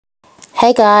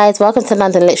Hey guys, welcome to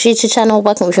London Lit YouTube channel.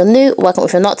 Welcome if you're new, welcome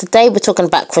if you're not. Today we're talking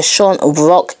about Chrisean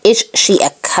Rock. Is she a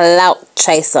clout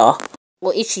chaser?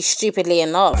 Or is she stupidly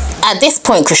in love? At this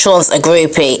point, Chrisean's a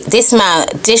groupie. This man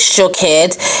dissed your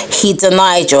kid. He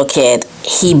denied your kid.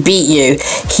 He beat you.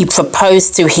 He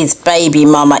proposed to his baby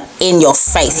mama in your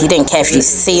face. He didn't care if you've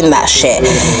seen that shit.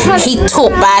 He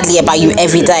talked badly about you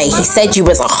every day. He said you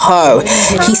was a hoe.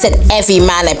 He said every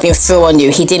man had been through on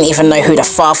you. He didn't even know who the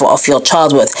father of your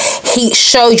child was. He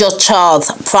showed your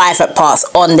child's private parts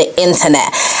on the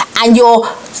internet. And you're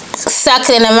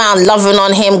circling around, loving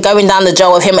on him, going down the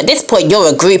jail with him. At this point, you're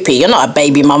a groupie. You're not a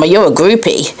baby mama. You're a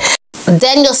groupie.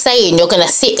 Then you're saying you're going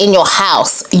to sit in your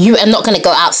house. You are not going to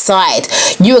go outside.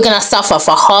 You are going to suffer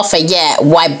for half a year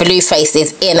while Blueface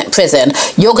is in prison.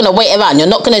 You're going to wait around. You're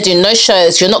not going to do no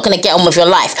shows. You're not going to get on with your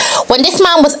life. When this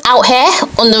man was out here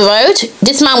on the road,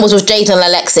 this man was with Jade and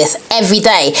Alexis every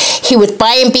day. He was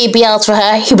buying BBLs for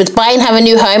her. He was buying her a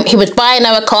new home. He was buying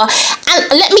her a car.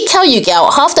 And let me tell you,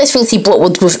 girl, half those things he bought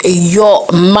was with your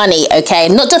money, okay?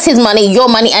 Not just his money, your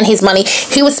money and his money.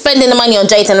 He was spending the money on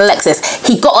Jade and Alexis.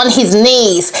 He got on his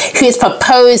knees. He was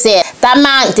proposing. That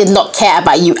man did not care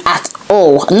about you at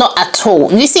all. Not at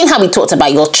all. You've seen how he talked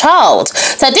about your child.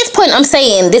 So at this point, I'm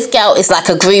saying this girl is like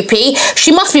a groupie.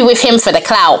 She must be with him for the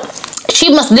clout. She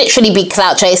must literally be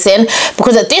clout chasing,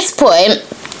 because at this point,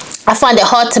 I find it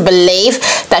hard to believe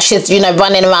that she's,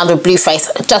 running around with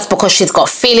Blueface just because she's got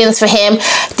feelings for him.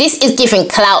 This is giving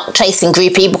clout chasing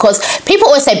groupie, because people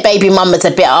always say baby mamas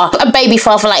are bitter. A baby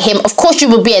father like him, of course you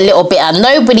would be a little bitter.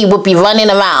 Nobody would be running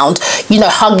around,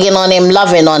 hugging on him,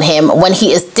 loving on him when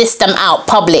he has dissed them out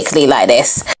publicly like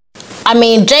this. I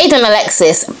mean, Jade and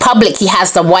Alexis publicly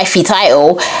has the wifey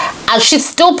title, and she's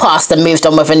still passed and moved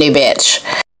on with a new bitch.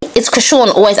 It's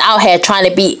Chrisean always out here trying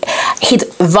to be his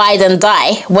ride and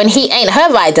die when he ain't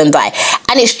her ride and die.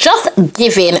 And it's just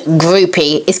giving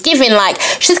groupie. It's giving like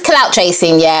she's clout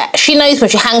chasing, yeah. She knows when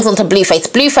she hangs on to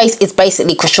Blueface. Blueface is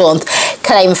basically Chrisean's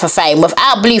claim for fame.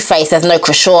 Without Blueface, there's no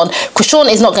Chrisean. Chrisean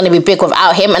is not going to be big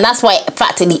without him. And that's why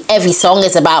practically every song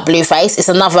is about Blueface. It's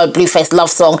another Blueface love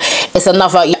song. It's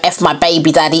another F my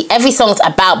baby daddy. Every song's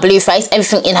about Blueface.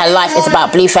 Everything in her life is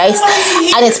about Blueface.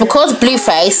 And it's because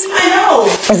Blueface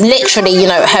is literally,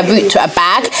 her route to a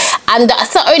bag, and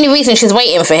that's the only reason she's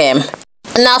waiting for him.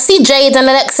 Now see Jade and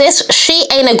Alexis, she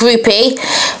ain't a groupie,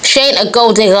 she ain't a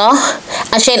gold digger,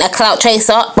 and she ain't a clout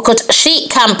chaser, because she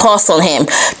can pass on him.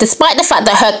 Despite the fact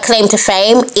that her claim to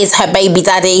fame is her baby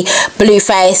daddy,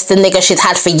 Blueface, the nigga she's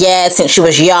had for years since she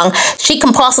was young, she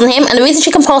can pass on him. And the reason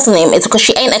she can pass on him is because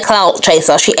she ain't a clout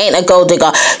chaser, she ain't a gold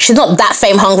digger, she's not that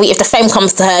fame hungry. If the fame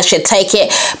comes to her, she'll take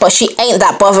it, but she ain't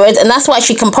that bothered, and that's why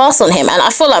she can pass on him. And I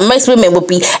feel like most women would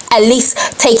be at least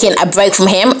taking a break from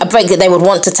him, a break that they would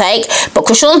want to take. But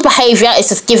Chrisean's behaviour is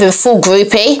just giving full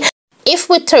groupie. If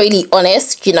we're totally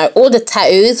honest, all the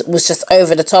tattoos was just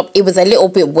over the top. It was a little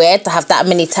bit weird to have that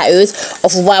many tattoos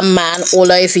of one man all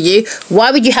over you.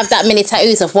 Why would you have that many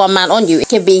tattoos of one man on you? It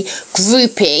could be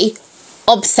groupie,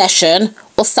 obsession,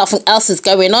 or something else is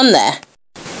going on there.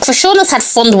 Chrisean has had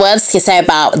fond words to say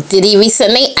about Diddy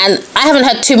recently, and I haven't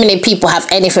heard too many people have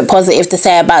anything positive to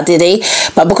say about Diddy.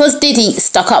 But because Diddy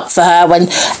stuck up for her when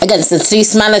against the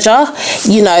Zeus manager,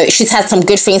 she's had some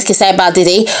good things to say about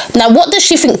Diddy. Now, what does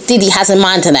she think Diddy has in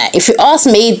mind in her? If you ask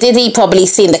me, Diddy probably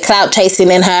seen the clout chasing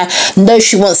in her, knows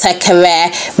she wants her career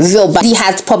real bad. He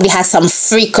probably has some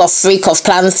freak off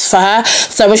plans for her.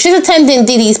 So when she's attending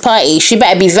Diddy's party, she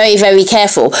better be very, very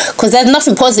careful, because there's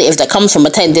nothing positive that comes from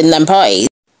attending them parties.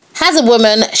 As a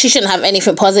woman, she shouldn't have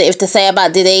anything positive to say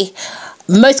about Diddy.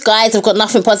 Most guys have got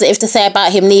nothing positive to say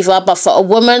about him neither, but for a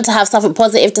woman to have something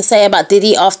positive to say about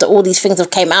Diddy after all these things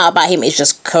have came out about him is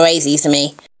just crazy to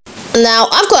me. Now,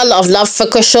 I've got a lot of love for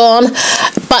Chrisean,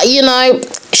 but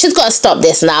she's got to stop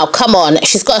this now. Come on,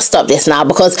 she's got to stop this now,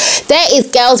 because there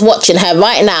is girls watching her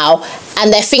right now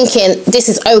and they're thinking this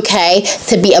is okay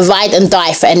to be a ride and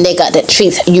die for a nigga that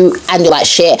treats you and you like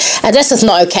shit, and that's just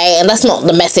not okay, and that's not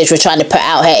the message we're trying to put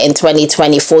out here in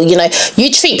 2024. You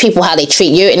treat people how they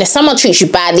treat you, and if someone treats you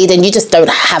badly, then you just don't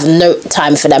have no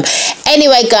time for them.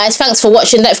 Anyway guys, thanks for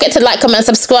watching. Don't forget to like, comment,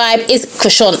 subscribe. It's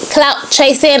Chrisean clout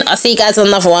chasing. I'll see you guys on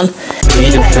another one.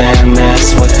 Be the fam,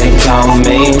 that's what they call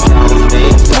me.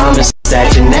 Promise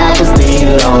that you never be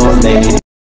lonely.